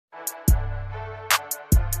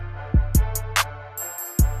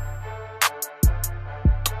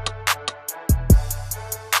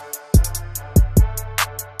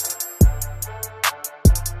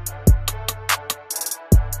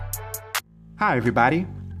Hi everybody,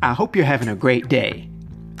 I hope you're having a great day.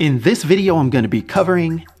 In this video I'm going to be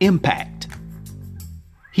covering Impact.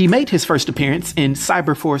 He made his first appearance in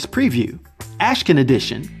Cyberforce Preview, Ashkin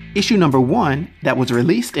Edition, issue number 1 that was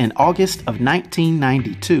released in August of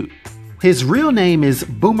 1992. His real name is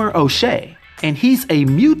Boomer O'Shea, and he's a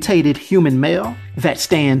mutated human male that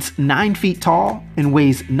stands 9 feet tall and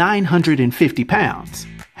weighs 950 pounds,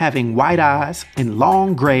 having white eyes and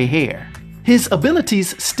long gray hair. His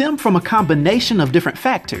abilities stem from a combination of different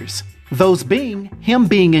factors, those being him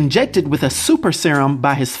being injected with a super serum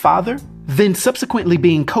by his father, then subsequently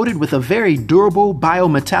being coated with a very durable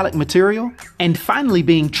biometallic material, and finally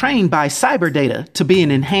being trained by Cyberdata to be an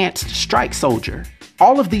enhanced strike soldier.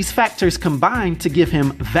 All of these factors combine to give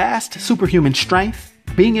him vast superhuman strength,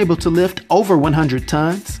 being able to lift over 100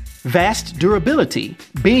 tons, vast durability,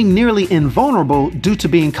 being nearly invulnerable due to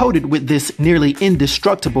being coated with this nearly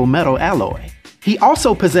indestructible metal alloy. He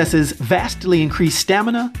also possesses vastly increased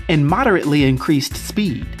stamina and moderately increased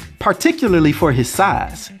speed, particularly for his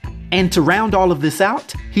size. And to round all of this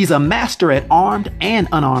out, he's a master at armed and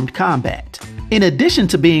unarmed combat, in addition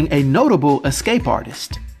to being a notable escape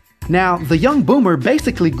artist. Now, the young Boomer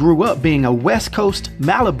basically grew up being a West Coast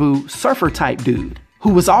Malibu surfer type dude,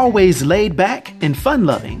 who was always laid back and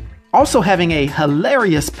fun-loving, also having a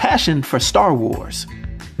hilarious passion for Star Wars.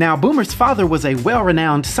 Now, Boomer's father was a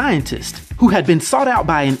well-renowned scientist who had been sought out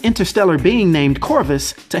by an interstellar being named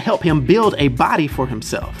Korvus to help him build a body for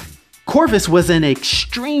himself. Korvus was an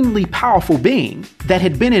extremely powerful being that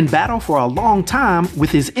had been in battle for a long time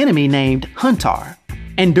with his enemy named Huntar.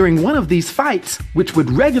 And during one of these fights, which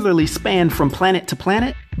would regularly span from planet to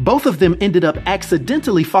planet, both of them ended up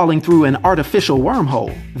accidentally falling through an artificial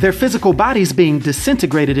wormhole, their physical bodies being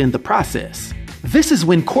disintegrated in the process. This is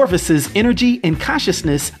when Korvus's energy and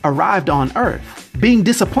consciousness arrived on Earth, being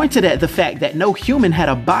disappointed at the fact that no human had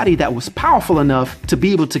a body that was powerful enough to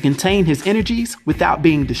be able to contain his energies without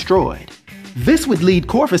being destroyed. This would lead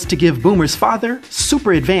Korvus to give Boomer's father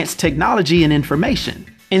super advanced technology and information,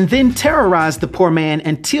 and then terrorize the poor man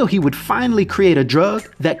until he would finally create a drug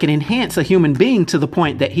that could enhance a human being to the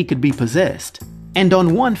point that he could be possessed. And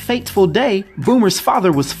on one fateful day, Boomer's father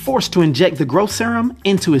was forced to inject the growth serum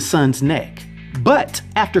into his son's neck. But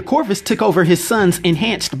after Korvus took over his son's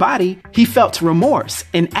enhanced body, he felt remorse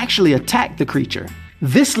and actually attacked the creature.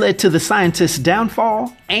 This led to the scientist's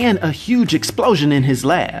downfall and a huge explosion in his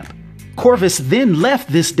lab. Korvus then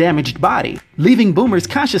left this damaged body, leaving Boomer's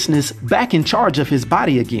consciousness back in charge of his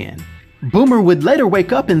body again. Boomer would later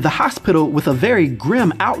wake up in the hospital with a very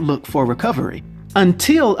grim outlook for recovery,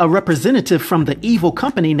 until a representative from the evil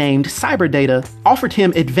company named Cyberdata offered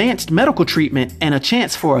him advanced medical treatment and a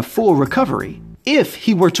chance for a full recovery, if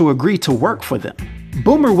he were to agree to work for them.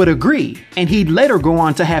 Boomer would agree, and he'd later go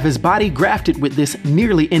on to have his body grafted with this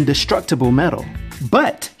nearly indestructible metal.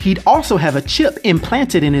 But he'd also have a chip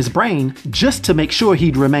implanted in his brain just to make sure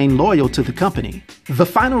he'd remain loyal to the company. The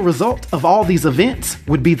final result of all these events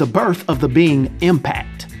would be the birth of the being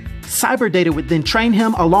Impact. Cyberdata would then train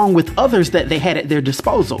him along with others that they had at their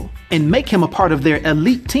disposal and make him a part of their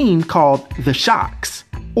elite team called the S.H.O.C.s,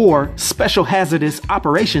 or Special Hazardous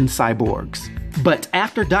Operations Cyborgs. But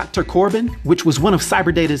after Dr. Corben, which was one of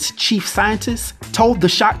Cyberdata's chief scientists, told the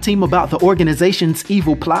S.H.O.C. team about the organization's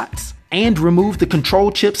evil plots, and removed the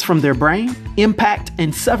control chips from their brain, Impact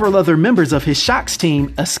and several other members of his S.H.O.C.s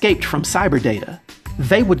team escaped from Cyberdata.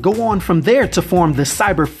 They would go on from there to form the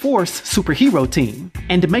Cyberforce superhero team,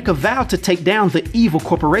 and make a vow to take down the evil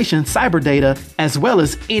corporation Cyberdata, as well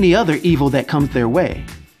as any other evil that comes their way.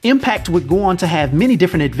 Impact would go on to have many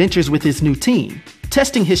different adventures with his new team,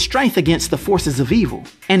 testing his strength against the forces of evil,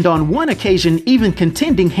 and on one occasion even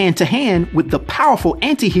contending hand-to-hand with the powerful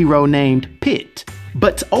anti-hero named Pitt.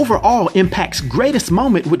 But overall, Impact's greatest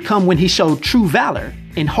moment would come when he showed true valor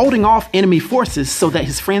in holding off enemy forces so that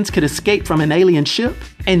his friends could escape from an alien ship,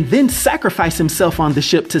 and then sacrifice himself on the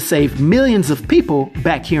ship to save millions of people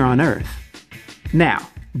back here on Earth. Now,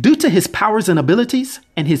 due to his powers and abilities,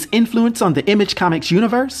 and his influence on the Image Comics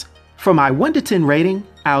universe, for my 1 to 10 rating,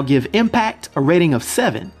 I'll give Impact a rating of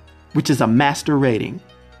 7, which is a master rating.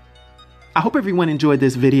 I hope everyone enjoyed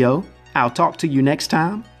this video. I'll talk to you next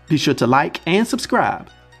time. Be sure to like and subscribe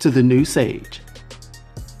to The New Sage.